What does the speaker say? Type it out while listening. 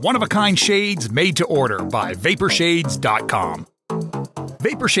One-of-a-kind shades made to order by Vaporshades.com.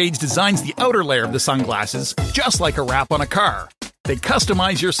 Vaporshades designs the outer layer of the sunglasses just like a wrap on a car. They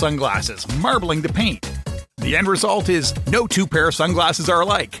customize your sunglasses, marbling the paint. The end result is no two pair of sunglasses are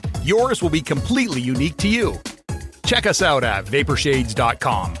alike. Yours will be completely unique to you. Check us out at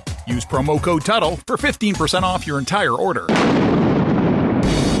Vaporshades.com. Use promo code Tuttle for 15% off your entire order.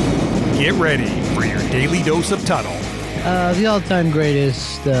 Get ready for your daily dose of Tuttle. The all-time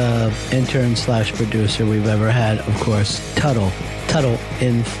greatest intern/producer we've ever had, of course, Tuttle. Tuttle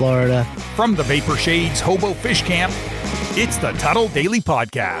in Florida. From the Vaporshades Hobo Fish Camp, it's the Tuttle Daily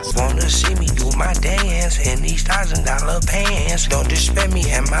Podcast. Wanna see me do my dance in these $1,000 pants? Don't disrespect me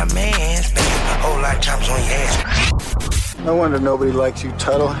and my mans. Spend a whole lot of chops on your ass. No wonder nobody likes you,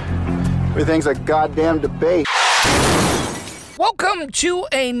 Tuttle. Everything's a goddamn debate. Welcome to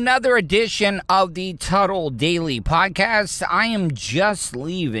another edition of the Tuttle Daily Podcast. I am just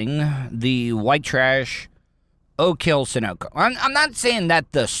leaving the white trash Oak Hill Sunoco. I'm not saying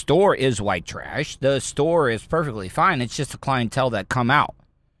that the store is white trash. The store is perfectly fine. It's just the clientele that come out.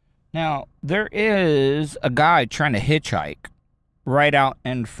 Now, there is a guy trying to hitchhike right out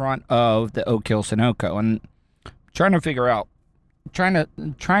in front of the Oak Hill Sunoco, and trying to figure out, trying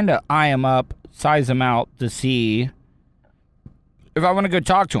to eye him up, size him out to see if I want to go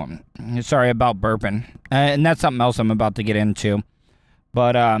talk to him. Sorry about burping. And that's something else I'm about to get into.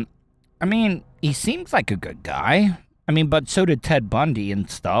 But, I mean, he seems like a good guy. I mean, but so did Ted Bundy and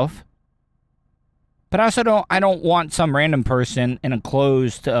stuff. But I don't want some random person in a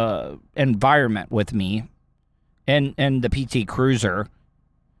closed environment with me and the PT Cruiser.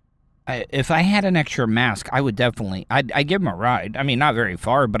 If I had an extra mask, I would definitely, I'd give him a ride. I mean, not very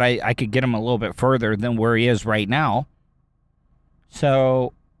far, but I could get him a little bit further than where he is right now.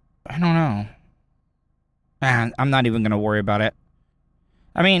 So, I don't know. I'm not even going to worry about it.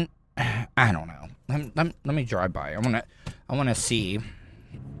 I mean, I don't know. Let me drive by. I want to see.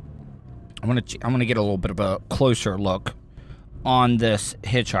 I want to get a little bit of a closer look on this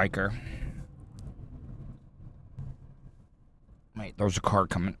hitchhiker. Wait, there's a car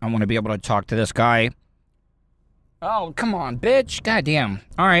coming. I want to be able to talk to this guy. Oh, come on, bitch. Goddamn.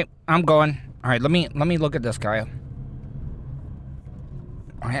 All right, I'm going. All right, let me look at this guy.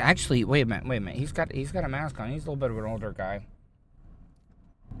 Actually, wait a minute. He's got a mask on. He's a little bit of an older guy.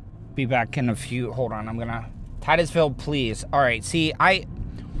 Be back in a few. Hold on, I'm gonna. Titusville, please. All right. See, I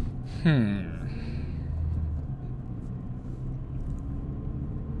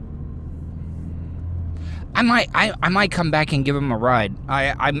might come back and give him a ride.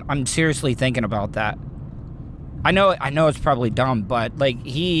 I'm seriously thinking about that. I know it's probably dumb, but like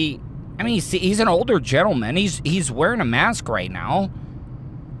he's an older gentleman. He's wearing a mask right now.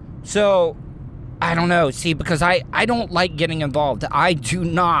 So, I don't know. See, because I don't like getting involved. I do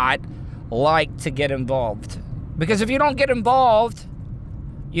not like to get involved. Because if you don't get involved,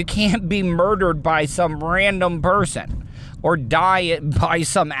 you can't be murdered by some random person or die by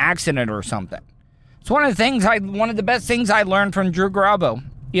some accident or something. It's one of the best things I learned from Drew Garabo.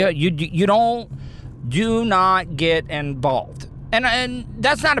 You do not get involved. And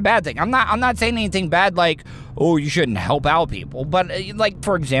that's not a bad thing. I'm not saying anything bad like, oh, you shouldn't help out people. But like,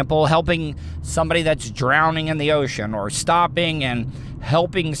 for example, helping somebody that's drowning in the ocean or stopping and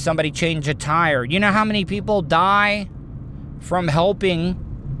helping somebody change a tire. You know how many people die from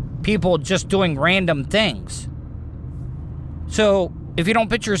helping people just doing random things? So if you don't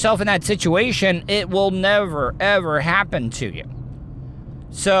put yourself in that situation, it will never, ever happen to you.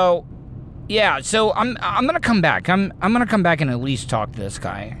 So yeah, so I'm gonna come back. I'm gonna come back and at least talk to this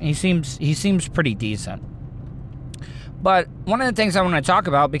guy. He seems pretty decent. But one of the things I want to talk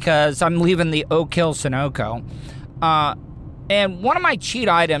about, because I'm leaving the Oak Hill Sunoco, and one of my cheat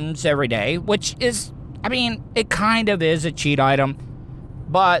items every day, which is, I mean, it kind of is a cheat item,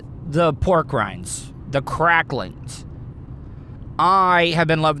 but the pork rinds, the cracklings, I have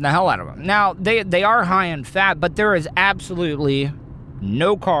been loving the hell out of them. Now they are high in fat, but there is absolutely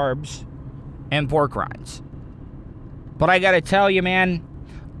no carbs and pork rinds. But I gotta tell you, man,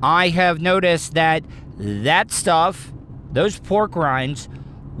 I have noticed that stuff, those pork rinds,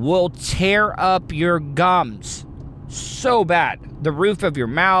 will tear up your gums so bad. The roof of your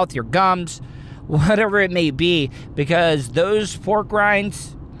mouth, your gums, whatever it may be, because those pork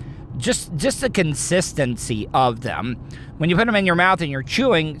rinds, just the consistency of them, when you put them in your mouth and you're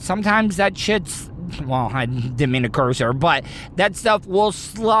chewing, sometimes that shit's, well, I didn't mean to curse there, but that stuff will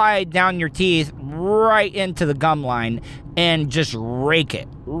slide down your teeth right into the gum line and just rake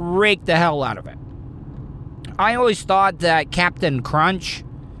the hell out of it. I always thought that Captain Crunch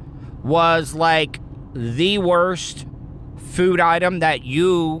was like the worst food item that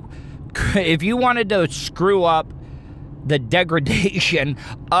if you wanted to screw up the degradation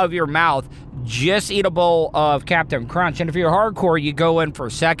of your mouth, just eat a bowl of Captain Crunch. And if you're hardcore, you go in for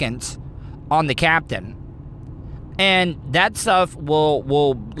seconds on the Captain. And that stuff will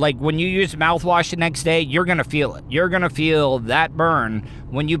like, when you use mouthwash the next day, you're going to feel it. You're going to feel that burn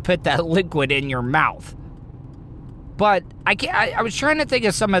when you put that liquid in your mouth. But I was trying to think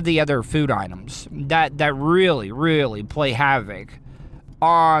of some of the other food items that really, really play havoc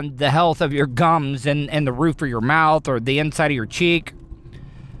on the health of your gums and the roof of your mouth or the inside of your cheek.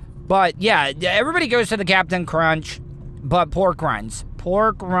 But yeah, everybody goes to the Captain Crunch, but pork rinds.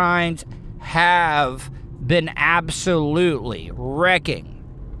 Pork rinds have been absolutely wrecking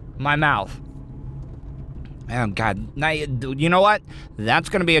my mouth. Oh, God. Now, you know what? That's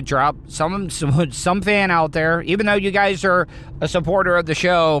going to be a drop. Some fan out there, even though you guys are a supporter of the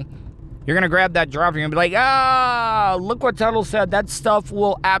show, you're going to grab that drop and you're going to be like, look what Tuttle said. That stuff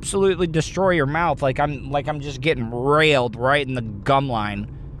will absolutely destroy your mouth. Like I'm just getting railed right in the gum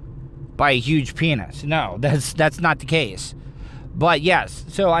line by a huge penis. No, that's not the case. But yes,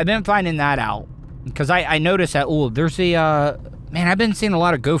 so I've been finding that out. Because I noticed that, there's I've been seeing a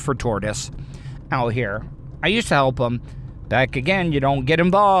lot of gopher tortoise out here. I used to help them. Back again, you don't get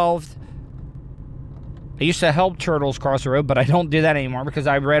involved. I used to help turtles cross the road, but I don't do that anymore because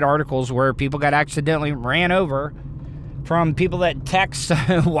I read articles where people got accidentally ran over from people that text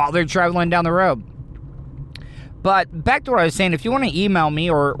while they're traveling down the road. But back to what I was saying, if you want to email me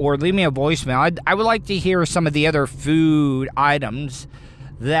or leave me a voicemail, I would like to hear some of the other food items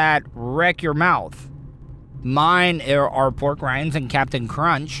that wreck your mouth. Mine are pork rinds and Captain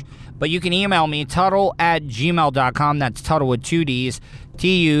Crunch, but you can email me, Tuttle@gmail.com. That's Tuttle with 2 Ds,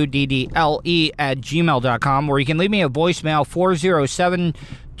 TUDDLE@gmail.com, or you can leave me a voicemail,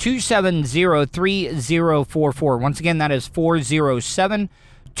 407-270-3044. Once again, that is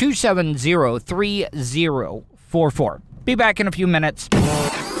 407-270-3044. Be back in a few minutes.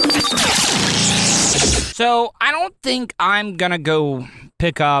 So, I don't think I'm gonna go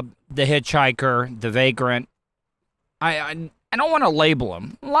pick up the hitchhiker, the vagrant. I don't want to label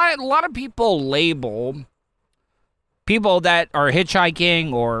them. A lot of people label people that are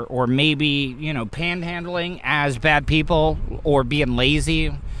hitchhiking or maybe, panhandling as bad people or being lazy.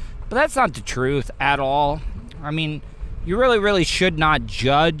 But that's not the truth at all. I mean, you really, really should not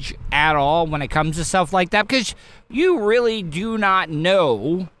judge at all when it comes to stuff like that because you really do not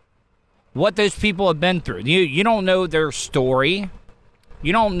know what those people have been through. You don't know their story.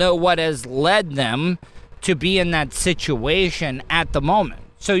 You don't know what has led them to be in that situation at the moment.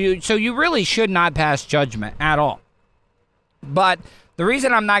 So you really should not pass judgment at all. But the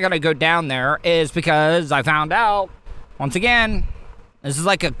reason I'm not going to go down there is because I found out, once again, this is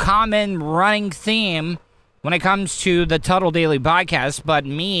like a common running theme when it comes to the Tuttle Daily Podcast, but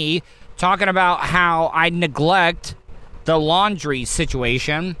me talking about how I neglect the laundry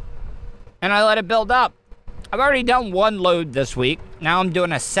situation and I let it build up. I've already done one load this week. Now I'm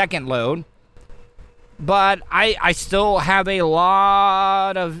doing a second load. But I still have a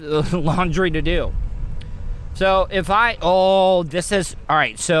lot of laundry to do. So if all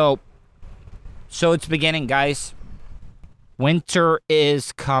right, so it's beginning, guys. Winter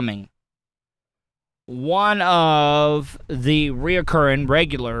is coming. One of the reoccurring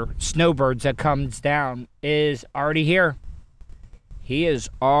regular snowbirds that comes down is already here. He is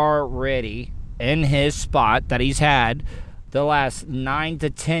already in his spot that he's had the last 9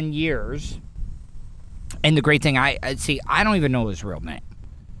 to 10 years. And the great thing, I don't even know his real name.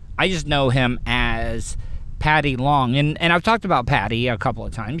 I just know him as Patty Long. And I've talked about Patty a couple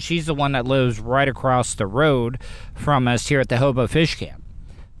of times. She's the one that lives right across the road from us here at the Hobo Fish Camp.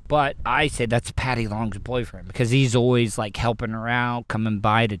 But I say that's Patty Long's boyfriend because he's always like helping her out, coming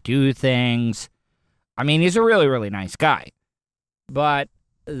by to do things. I mean, he's a really, really nice guy. But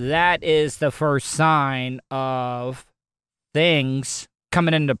that is the first sign of things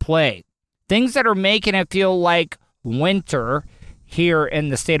coming into play. Things that are making it feel like winter here in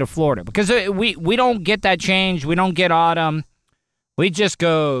the state of Florida. Because we don't get that change. We don't get autumn. We just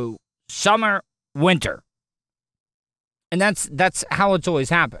go summer, winter. And that's how it's always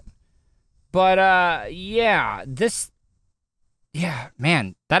happened. But,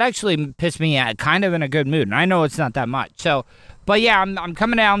 man, that actually pissed me out kind of in a good mood. And I know it's not that much. So, but yeah, I'm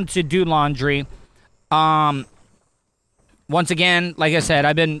coming down to do laundry. Once again, like I said,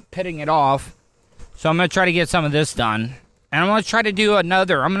 I've been pitting it off. So I'm going to try to get some of this done. And I'm going to try to do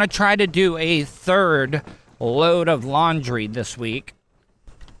a third load of laundry this week.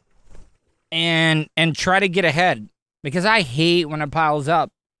 And try to get ahead. Because I hate when it piles up.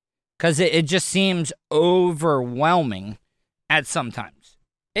 Because it just seems overwhelming. at some times.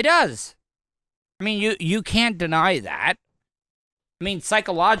 It does. I mean, you can't deny that. I mean,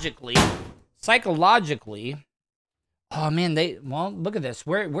 psychologically, oh man, look at this.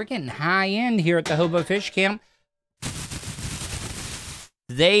 We're getting high end here at the Hobo Fish Camp.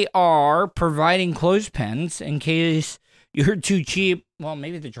 They are providing clothespins in case you're too cheap. Well,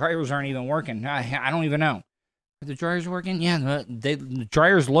 maybe the dryers aren't even working. I don't even know. Are the dryers working? Yeah, the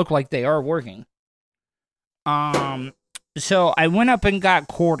dryers look like they are working. So I went up and got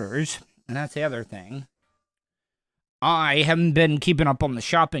quarters, and that's the other thing. I haven't been keeping up on the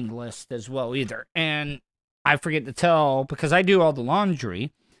shopping list as well either. And I forget to tell, because I do all the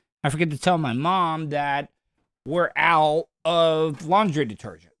laundry, I forget to tell my mom that we're out of laundry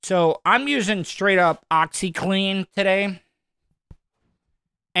detergent. So I'm using straight up OxiClean today.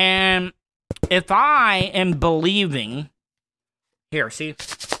 And if I am believing, if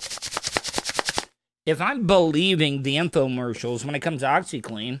I'm believing the infomercials when it comes to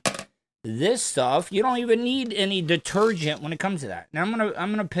OxiClean, this stuff, you don't even need any detergent when it comes to that. Now I'm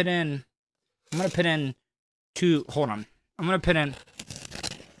gonna put in two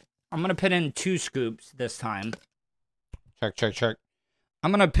scoops this time. Check.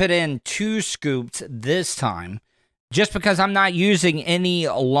 I'm gonna put in 2 scoops this time, just because I'm not using any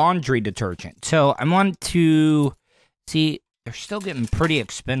laundry detergent. So I want to see, they're still getting pretty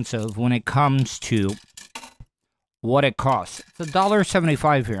expensive when it comes to what it costs. It's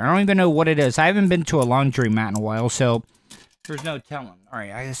 $1.75 here. I don't even know what it is. I haven't been to a laundromat in a while, so there's no telling. All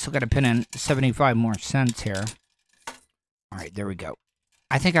right, I still got to put in 75 more cents here. All right, there we go.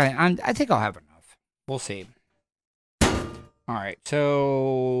 I think I'll have enough. We'll see. All right,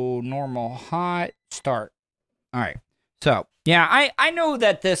 so normal, hot, start. All right, so yeah, I know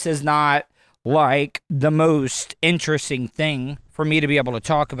that this is not like the most interesting thing for me to be able to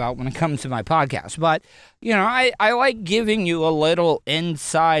talk about when it comes to my podcast, but you know, I like giving you a little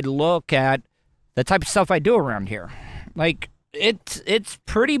inside look at the type of stuff I do around here. Like it's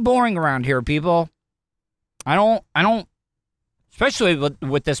pretty boring around here, people. I don't, especially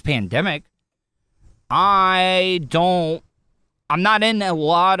with this pandemic. I'm not in a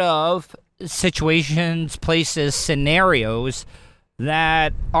lot of situations, places, scenarios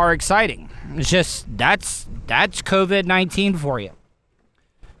that are exciting. It's just, that's COVID-19 for you.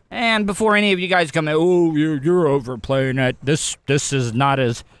 And before any of you guys come in, oh, you're overplaying it. This is not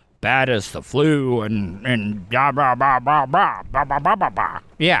as bad as the flu and blah, blah, blah, blah, blah, blah, blah, blah, blah, blah.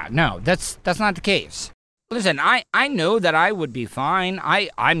 Yeah, no, that's not the case. Listen, I know that I would be fine.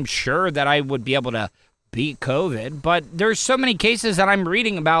 I'm sure that I would be able to beat COVID, but there's so many cases that I'm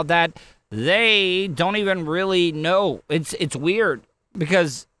reading about that they don't even really know. It's weird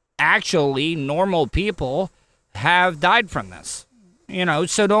because actually normal people have died from this. You know,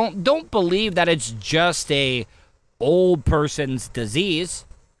 so don't believe that it's just a old person's disease.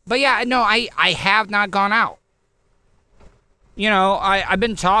 But yeah, no, I have not gone out. You know, I've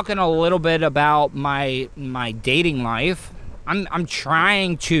been talking a little bit about my dating life. I'm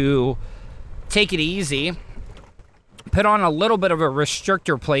trying to take it easy, put on a little bit of a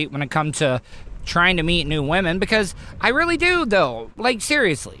restrictor plate when it comes to trying to meet new women, because I really do, though. Like,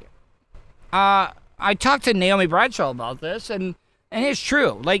 seriously. I talked to Naomi Bradshaw about this, and it's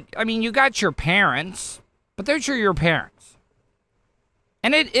true. Like, I mean, you got your parents, but those are your parents.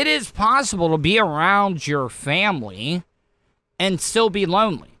 And it is possible to be around your family and still be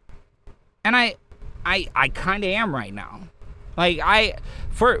lonely. And I kind of am right now. Like,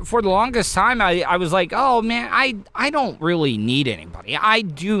 for the longest time, I was like, oh, man, I don't really need anybody. I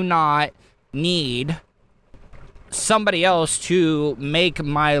do not need somebody else to make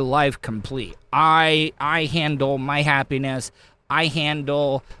my life complete. I handle my happiness. I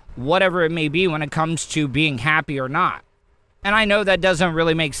handle whatever it may be when it comes to being happy or not. And I know that doesn't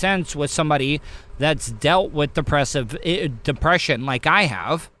really make sense with somebody that's dealt with depression like I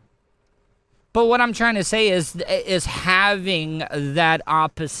have. But what I'm trying to say is having that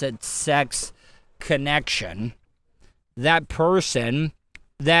opposite sex connection, that person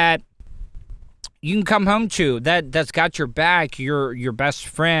that you can come home to, that's got your back, your best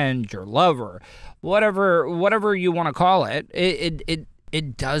friend, your lover, whatever you want to call it,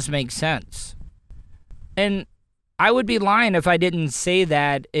 it does make sense. And I would be lying if I didn't say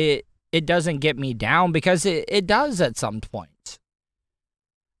that it doesn't get me down, because it does at some point.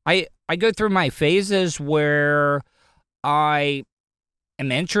 I go through my phases where I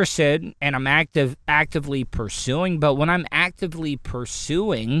am interested and I'm actively pursuing, but when I'm actively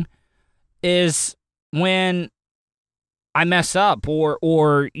pursuing is when I mess up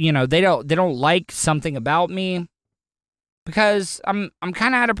or you know, they don't like something about me, because I'm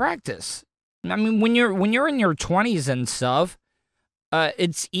kind of out of practice. I mean, when you're in your 20s and stuff,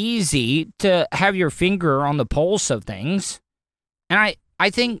 it's easy to have your finger on the pulse of things. And I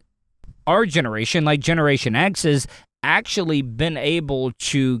think our generation, like Generation X, has actually been able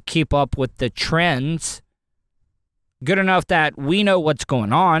to keep up with the trends good enough that we know what's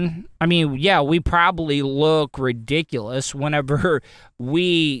going on. I mean, yeah, we probably look ridiculous whenever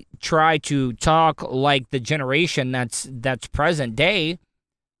we try to talk like the generation that's present day,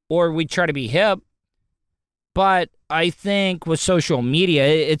 or we try to be hip. But I think with social media,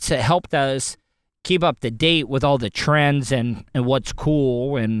 it's helped us keep up to date with all the trends and what's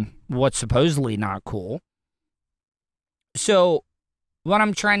cool and what's supposedly not cool. So what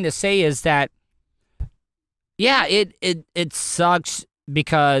I'm trying to say is that, yeah, it sucks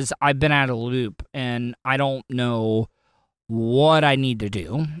because I've been out of the loop and I don't know what I need to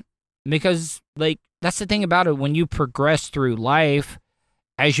do. Because, like, that's the thing about it. When you progress through life,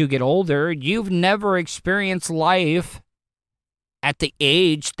 as you get older, you've never experienced life at the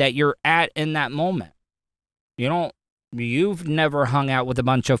age that you're at in that moment. You've never hung out with a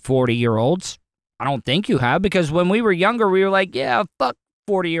bunch of 40-year-olds. I don't think you have, because when we were younger, we were like, yeah, fuck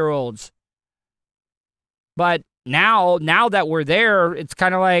 40-year-olds. But now that we're there, it's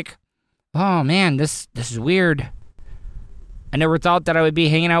kind of like, oh man, this is weird. I never thought that I would be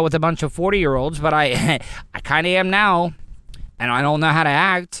hanging out with a bunch of 40-year-olds, but I kind of am now. And I don't know how to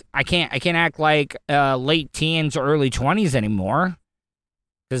act. I can't act like late teens or early 20s anymore,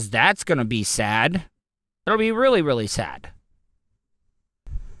 because that's going to be sad. It'll be really, really sad.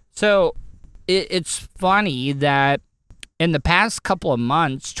 So it's funny that in the past couple of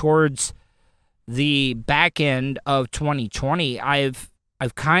months, towards the back end of 2020, I've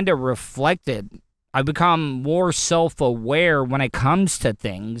kind of reflected. I've become more self-aware when it comes to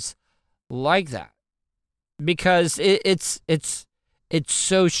things like that. Because it's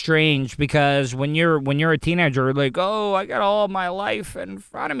so strange, because when you're a teenager, you're like, oh, I got all my life in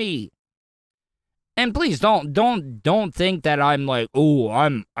front of me. And please don't think that I'm like, oh,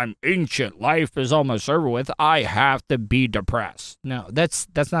 I'm ancient, life is almost over with, I have to be depressed. No, that's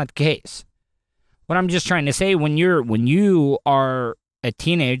not the case. What I'm just trying to say, when you are a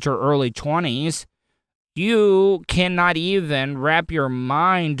teenager, early 20s, you cannot even wrap your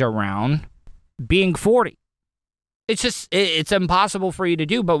mind around being 40. It's impossible for you to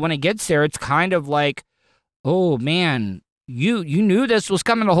do. But when it gets there, it's kind of like, oh man, you knew this was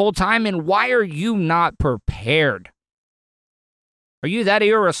coming the whole time, and why are you not prepared? Are you that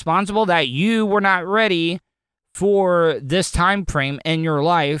irresponsible that you were not ready for this time frame in your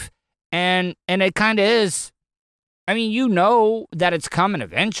life? And it kind of is. I mean, you know that it's coming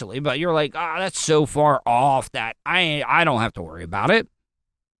eventually, but you're like, that's so far off that I don't have to worry about it.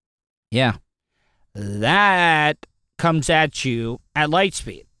 Yeah. That comes at you at light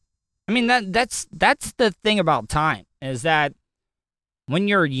speed. I mean, that's the thing about time, is that when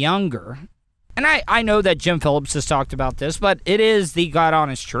you're younger, and I know that Jim Phillips has talked about this, but it is the God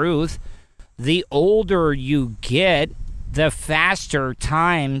honest truth. The older you get, the faster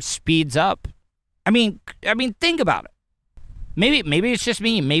time speeds up. I mean, think about it. Maybe it's just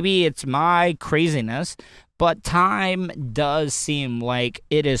me. Maybe it's my craziness, but time does seem like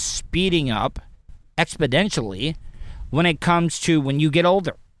it is speeding up exponentially when it comes to when you get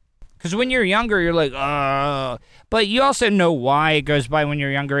older. Because when you're younger, you're like, but you also know why it goes by when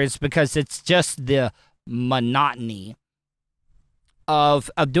you're younger. It's because it's just the monotony of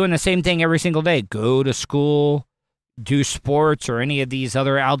doing the same thing every single day. Go to school, do sports or any of these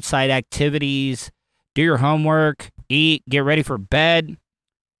other outside activities, do your homework, eat, get ready for bed,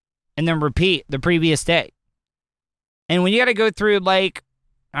 and then repeat the previous day. And when you got to go through, like,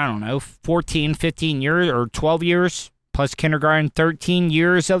 I don't know, 14, 15 years or 12 years plus kindergarten, 13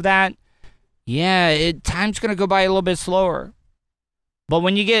 years of that, yeah, time's going to go by a little bit slower. But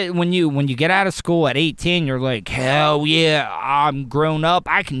when you get out of school at 18, you're like, hell yeah, I'm grown up.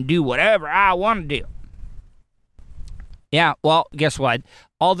 I can do whatever I want to do. Yeah, well, guess what?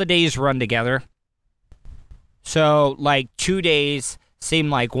 All the days run together. So, like, 2 days seem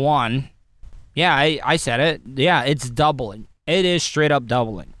like one. Yeah, I said it. Yeah, it's doubling. It is straight up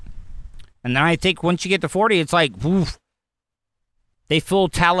doubling. And then I think once you get to 40, it's like, woof. They full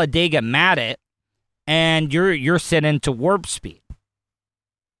Talladega mat it, and you're sitting to warp speed.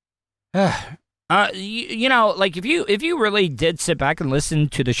 You know, like if you really did sit back and listen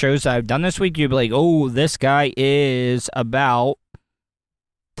to the shows I've done this week, you'd be like, oh, this guy is about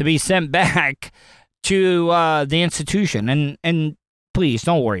to be sent back to the institution. And please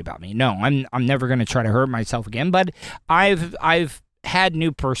don't worry about me. No, I'm never going to try to hurt myself again. But I've had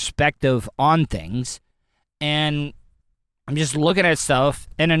new perspective on things, and I'm just looking at stuff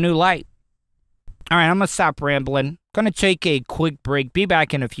in a new light. All right, I'm going to stop rambling. Going to take a quick break. Be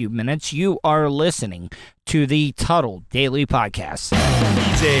back in a few minutes. You are listening to the Tuttle Daily Podcast.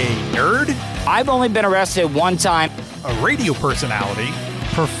 He's a nerd, I've only been arrested one time. a radio personality,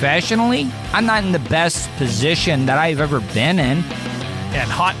 Professionally, I'm not in the best position that I've ever been in. and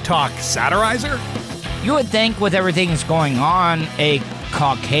hot talk satirizer. You would think with everything that's going on, a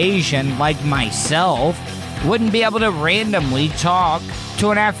Caucasian like myself wouldn't be able to randomly talk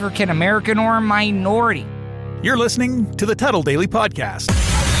to an African American or a minority. You're listening to the Tuttle Daily Podcast.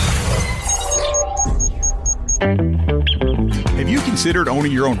 Have you considered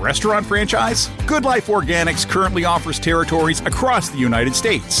owning your own restaurant franchise? Good Life Organics currently offers territories across the United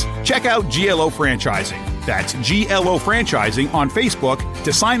States. Check out GLO Franchising. That's GLO Franchising on Facebook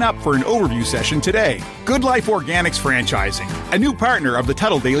to sign up for an overview session today. Good Life Organics Franchising, a new partner of the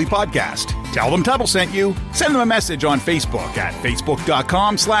Tuttle Daily Podcast. Tell them Tuttle sent you. Send them a message on Facebook at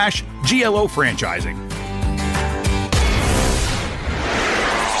facebook.com/GLO Franchising.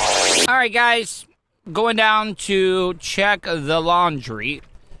 All right, guys, going down to check the laundry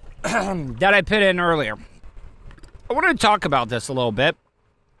that I put in earlier. I wanted to talk about this a little bit.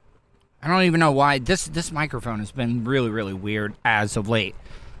 I don't even know why. This microphone has been really, really weird as of late.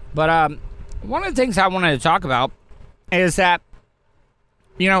 But one of the things I wanted to talk about is that,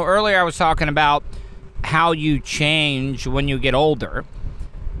 you know, earlier I was talking about how you change when you get older.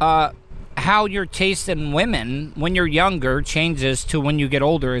 How your taste in women when you're younger changes to when you get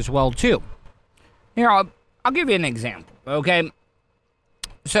older as well, too. Here, I'll give you an example, okay?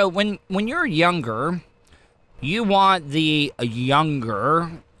 So when you're younger, you want the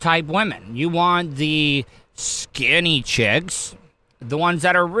younger type women. You want the skinny chicks, the ones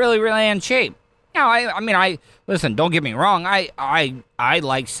that are really, really in shape. Now, I mean, listen, don't get me wrong. I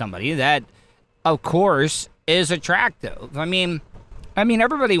like somebody that, of course, is attractive. I mean,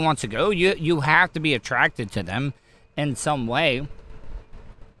 everybody wants to go. You have to be attracted to them in some way.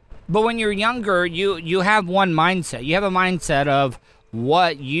 But when you're younger, you have one mindset. You have a mindset of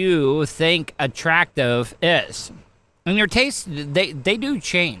what you think attractive is. And your tastes, they do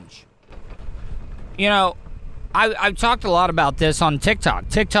change. You know, I've talked a lot about this on TikTok.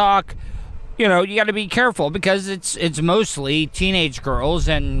 TikTok, you know, you got to be careful because it's mostly teenage girls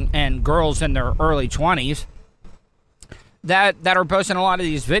and girls in their early 20s that are posting a lot of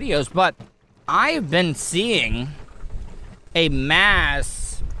these videos. But I've been seeing a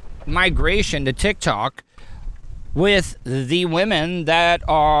mass migration to TikTok with the women that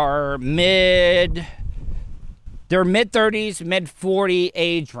are they're mid-30s, mid-40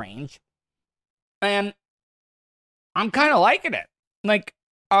 age range. And I'm kind of liking it. Like,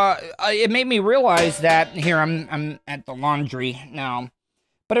 it made me realize that, here, I'm at the laundry now,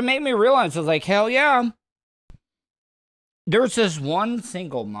 but it made me realize, I was like, hell yeah. There's this one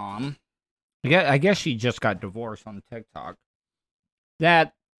single mom, I guess she just got divorced on TikTok,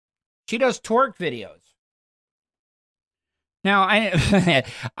 that she does twerk videos. Now,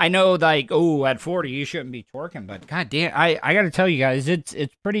 I know, like, oh, at 40, you shouldn't be twerking, but god damn, I got to tell you guys, it's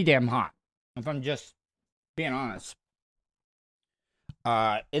pretty damn hot, if I'm just being honest.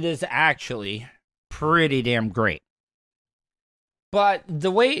 It is actually pretty damn great. But the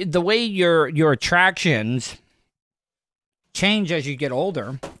way your attractions change as you get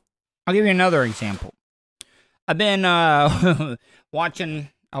older, I'll give you another example. I've been watching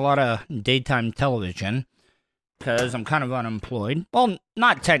a lot of daytime television because I'm kind of unemployed. Well,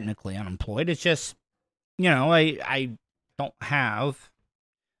 not technically unemployed. It's just, you know, I don't have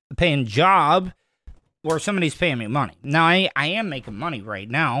a paying job where somebody's paying me money. Now, I am making money right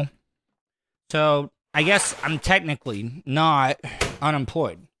now, so I guess I'm technically not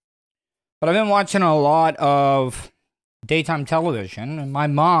unemployed. But I've been watching a lot of daytime television, and my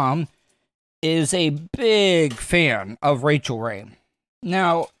mom is a big fan of Rachel Ray.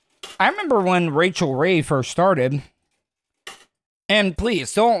 Now, I remember when Rachel Ray first started, and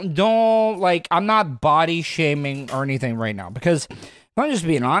please don't like, I'm not body shaming or anything right now, because if I'm just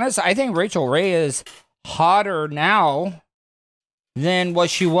being honest, I think Rachel Ray is hotter now than what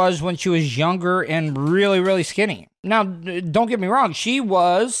she was when she was younger and really, really skinny. Now, don't get me wrong, she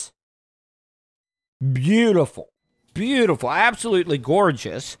was beautiful, absolutely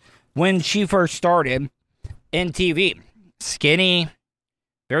gorgeous when she first started in TV. Skinny,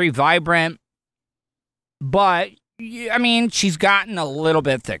 very vibrant, but, I mean, she's gotten a little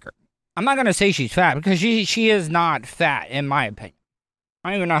bit thicker. I'm not going to say she's fat, because she is not fat, in my opinion.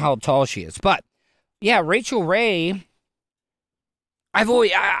 I don't even know how tall she is, but, yeah, Rachel Ray,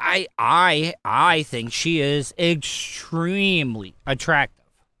 I think she is extremely attractive.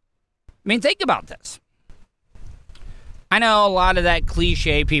 I mean, think about this. I know a lot of that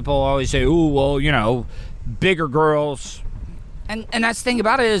cliche people always say, "Oh, well, you know, bigger girls." And that's the thing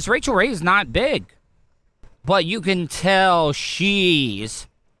about it is Rachel Ray is not big. But you can tell she's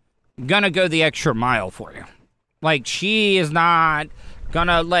gonna go the extra mile for you. Like, she is not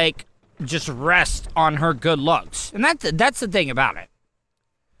gonna, like, just rest on her good looks. And that's the thing about it.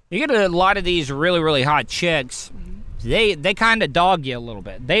 You get a lot of these really, really hot chicks, they kind of dog you a little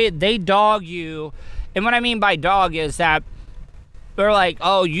bit. They dog you. And what I mean by dog is that they're like,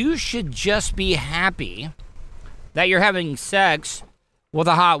 oh, you should just be happy that you're having sex with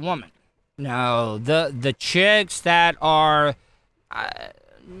a hot woman. No, the chicks that are,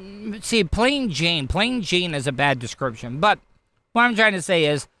 see, plain Jane is a bad description. But what I'm trying to say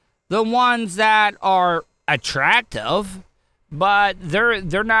is the ones that are attractive, but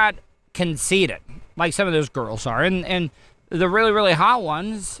they're not conceited like some of those girls are. And the really, really hot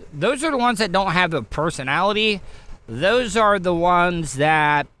ones, those are the ones that don't have a personality. Those are the ones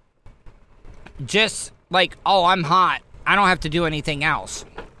that just like, oh, I'm hot. I don't have to do anything else.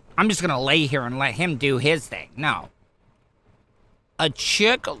 I'm just going to lay here and let him do his thing. No. A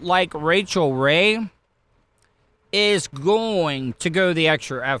chick like Rachel Ray is going to go the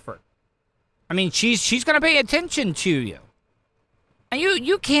extra effort. I mean, she's going to pay attention to you. And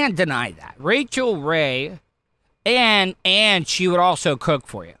you can't deny that. Rachel Ray, and she would also cook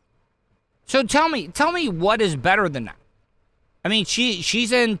for you. So tell me what is better than that? I mean,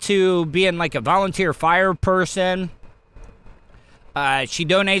 she's into being like a volunteer fire person. She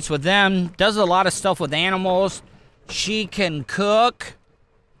donates with them, does a lot of stuff with animals. She can cook.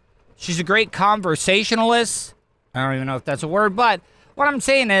 She's a great conversationalist. I don't even know if that's a word, but what I'm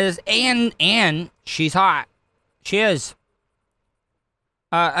saying is, and she's hot. She is.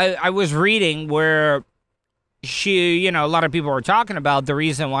 I was reading where she, you know, a lot of people were talking about the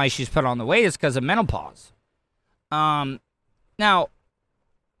reason why she's put on the weight is because of menopause. Now,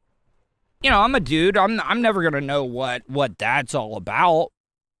 you know, I'm a dude. I'm never gonna know what that's all about.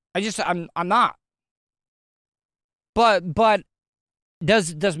 I'm not. But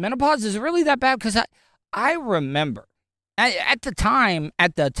does menopause, is it really that bad? Because I remember at the time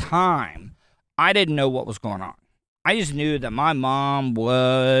I didn't know what was going on. I just knew that my mom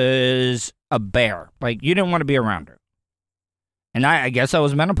was a bear. Like, you didn't want to be around her. And I guess that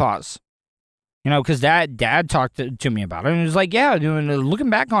was menopause. You know, because dad talked to me about it. And he was like, yeah,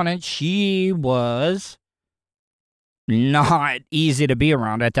 looking back on it, she was not easy to be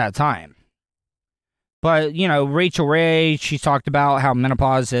around at that time. But, you know, Rachel Ray, she talked about how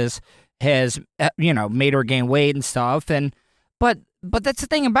menopause has you know, made her gain weight and stuff. And But that's the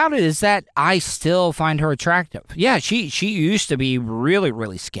thing about it is that I still find her attractive. Yeah, she used to be really,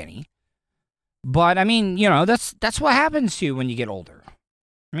 really skinny. But I mean, you know, that's what happens to you when you get older.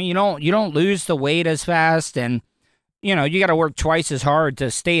 I mean, you don't lose the weight as fast, and you know, you got to work twice as hard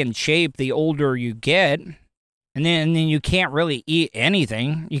to stay in shape the older you get. And then you can't really eat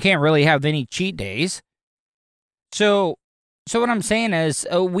anything. You can't really have any cheat days. So what I'm saying is,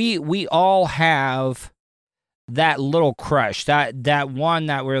 we all have that little crush, that one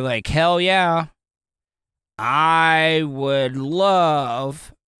that we're like, hell yeah, I would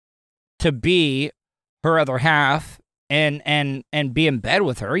love to be her other half and be in bed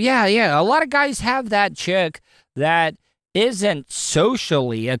with her. Yeah. A lot of guys have that chick that isn't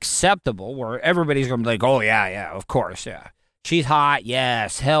socially acceptable, where everybody's gonna be like, oh yeah, of course, yeah, she's hot,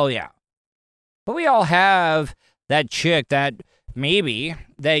 yes, hell yeah. But we all have that chick that maybe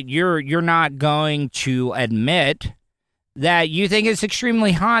that you're not going to admit that you think is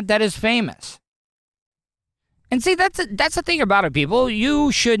extremely hot, that is famous. And see, that's the thing about it, people.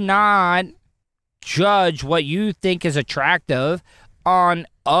 You should not judge what you think is attractive on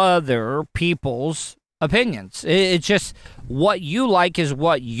other people's opinions. It's just what you like is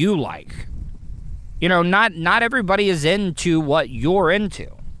what you like. You know, not everybody is into what you're into.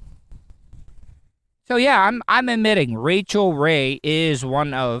 So yeah, I'm admitting Rachel Ray is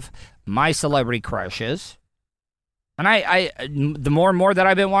one of my celebrity crushes. And I the more and more that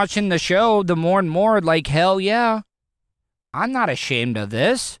I've been watching the show, the more and more like, hell yeah, I'm not ashamed of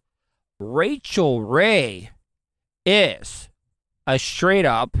this. Rachel Ray is a straight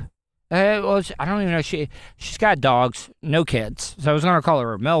up, well, I don't even know, she's got dogs, no kids. So I was going to call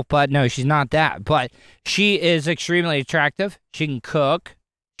her a MILF, but no, she's not that. But she is extremely attractive. She can cook.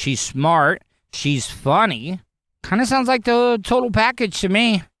 She's smart. She's funny. Kind of sounds like the total package to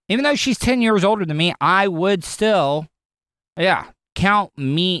me. Even though she's 10 years older than me, I would still, count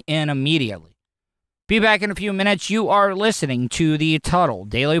me in immediately. Be back in a few minutes. You are listening to the Tuttle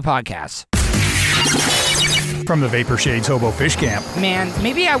Daily Podcast. from the Vapor Shades Hobo Fish Camp. Man,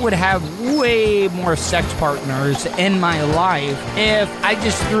 maybe I would have way more sex partners in my life if I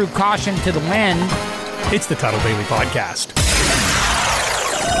just threw caution to the wind. It's the Tuttle Daily Podcast.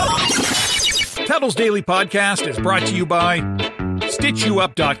 Tuttle's Daily Podcast is brought to you by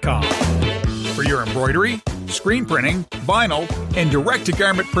StitchYouUp.com. For your embroidery, screen printing, vinyl, and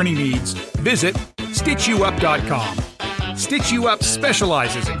direct-to-garment printing needs, visit StitchYouUp.com. Stitch You Up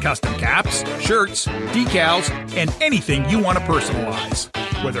specializes in custom caps, shirts, decals, and anything you want to personalize.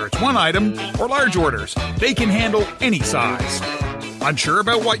 Whether it's one item or large orders, they can handle any size. Unsure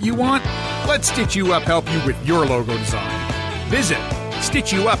about what you want? Let Stitch You Up help you with your logo design. Visit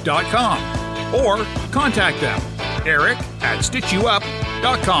StitchYouUp.com or contact them, Eric at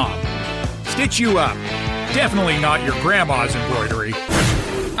StitchYouUp.com. Stitch You Up. Definitely not your grandma's embroidery.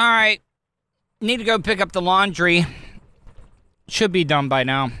 All right. Need to go pick up the laundry. Should be done by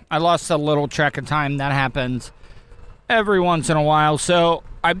now. I lost a little track of time. That happens every once in a while. So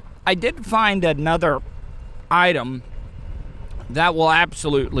I did find another item that will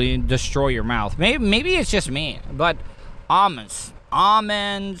absolutely destroy your mouth. Maybe it's just me, but almonds.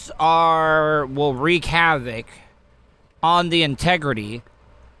 Almonds will wreak havoc on the integrity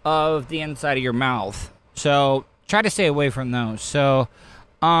of the inside of your mouth. So try to stay away from those. So,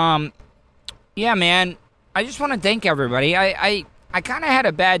 yeah, man, I just want to thank everybody. I kind of had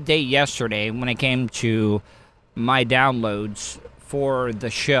a bad day yesterday when it came to my downloads for the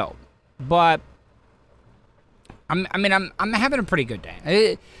show, but I'm having a pretty good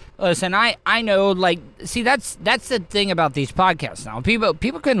day. Listen, I know, like, see, that's the thing about these podcasts now.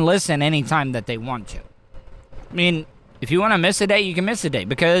 People can listen anytime that they want to. I mean, if you want to miss a day, you can miss a day,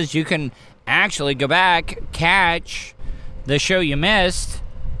 because you can actually go back, catch the show you missed,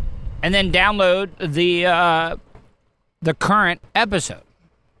 and then download the current episode.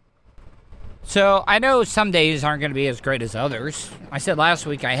 So I know some days aren't going to be as great as others. I said last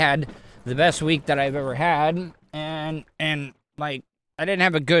week I had the best week that I've ever had, and like, I didn't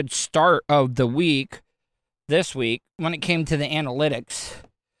have a good start of the week this week when it came to the analytics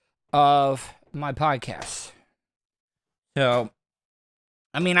of my podcast. So,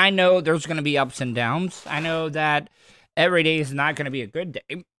 I mean, I know there's going to be ups and downs. I know that every day is not going to be a good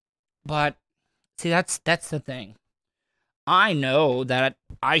day. But, see, that's the thing. I know that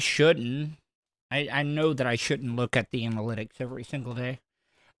I shouldn't. I know that I shouldn't look at the analytics every single day.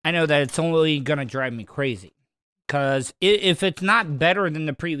 I know that it's only going to drive me crazy. Because if it's not better than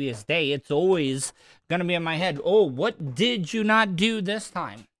the previous day, it's always going to be in my head. Oh, what did you not do this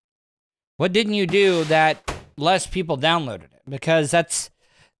time? What didn't you do that less people downloaded it? Because that's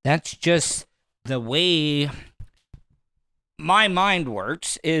just the way my mind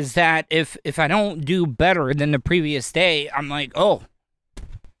works, is that if I don't do better than the previous day, I'm like, oh,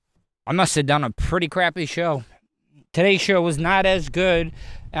 I must have done a pretty crappy show. Today's show was not as good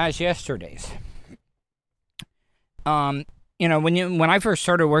as yesterday's. You know, when I first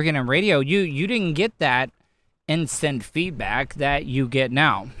started working in radio, you didn't get that instant feedback that you get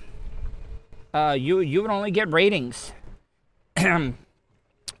now. You would only get ratings. You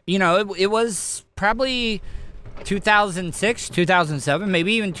know, it was probably 2006, 2007,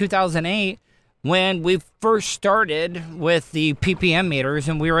 maybe even 2008 when we first started with the PPM meters,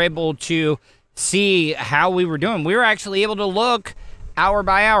 and we were able to see how we were doing. We were actually able to look hour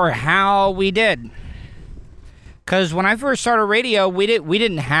by hour how we did. Because when I first started radio, we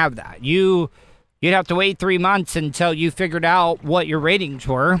didn't have that. You'd have to wait 3 months until you figured out what your ratings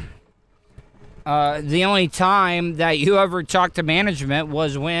were. The only time that you ever talked to management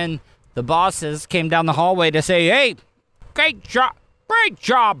was when the bosses came down the hallway to say, hey, great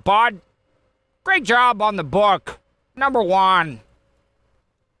job, bud. Great job on the book. Number 1.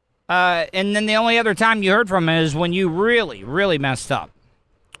 And then the only other time you heard from it is when you really, really messed up.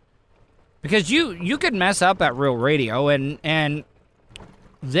 Because you could mess up at Real Radio, and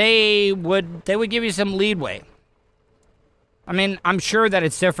they would give you some leadway. I mean, I'm sure that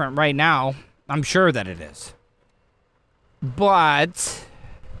it's different right now. I'm sure that it is. But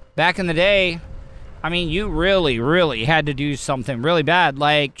back in the day, I mean, you really, really had to do something really bad,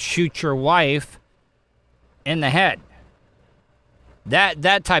 like shoot your wife in the head.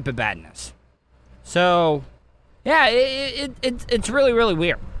 That type of badness. So, yeah, it's really, really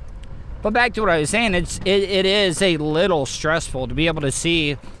weird. But back to what I was saying, it is a little stressful to be able to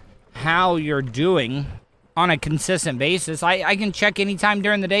see how you're doing on a consistent basis. I can check anytime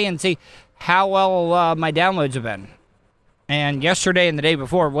during the day and see how well my downloads have been. And yesterday and the day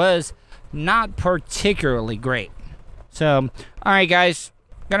before was not particularly great. So, all right, guys,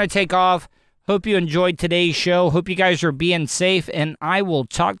 gonna take off. Hope you enjoyed today's show. Hope you guys are being safe, and I will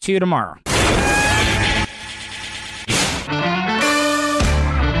talk to you tomorrow.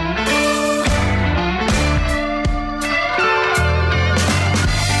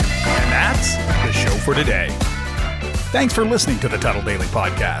 for today. Thanks for listening to the Tuttle Daily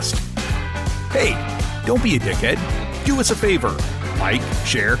Podcast. Hey, don't be a dickhead. Do us a favor. Like,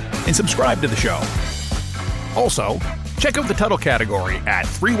 share, and subscribe to the show. Also, check out the Tuttle category at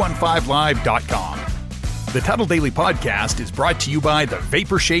 315live.com. The Tuttle Daily Podcast is brought to you by the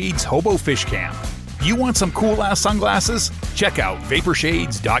Vapor Shades Hobo Fish Camp. You want some cool-ass sunglasses? Check out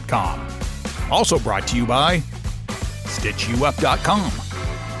vaporshades.com. Also brought to you by StitchYouUp.com,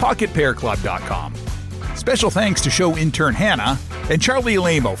 PocketPairClub.com. Special thanks to show intern Hannah and Charlie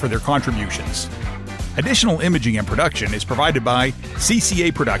Alamo for their contributions. Additional imaging and production is provided by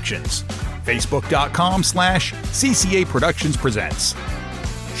CCA Productions. Facebook.com/CCA Productions Presents.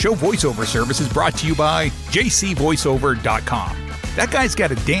 Show voiceover service is brought to you by JCVoiceover.com. That guy's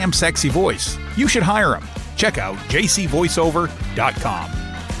got a damn sexy voice. You should hire him. Check out JCVoiceover.com.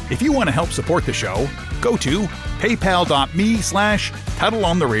 If you want to help support the show, go to paypal.me/Tuttle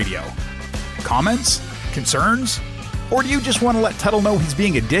on the radio. Comments? Concerns? Or do you just want to let Tuttle know he's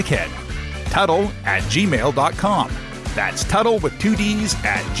being a dickhead? Tuttle@gmail.com. That's Tuttle with 2 Ds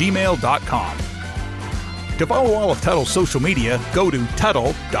at gmail.com. To follow all of Tuttle's social media, go to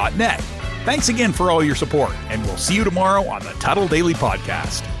Tuttle.net. Thanks again for all your support, and we'll see you tomorrow on the Tuttle Daily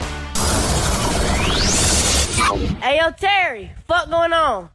Podcast. Hey, yo, Terry, fuck going on?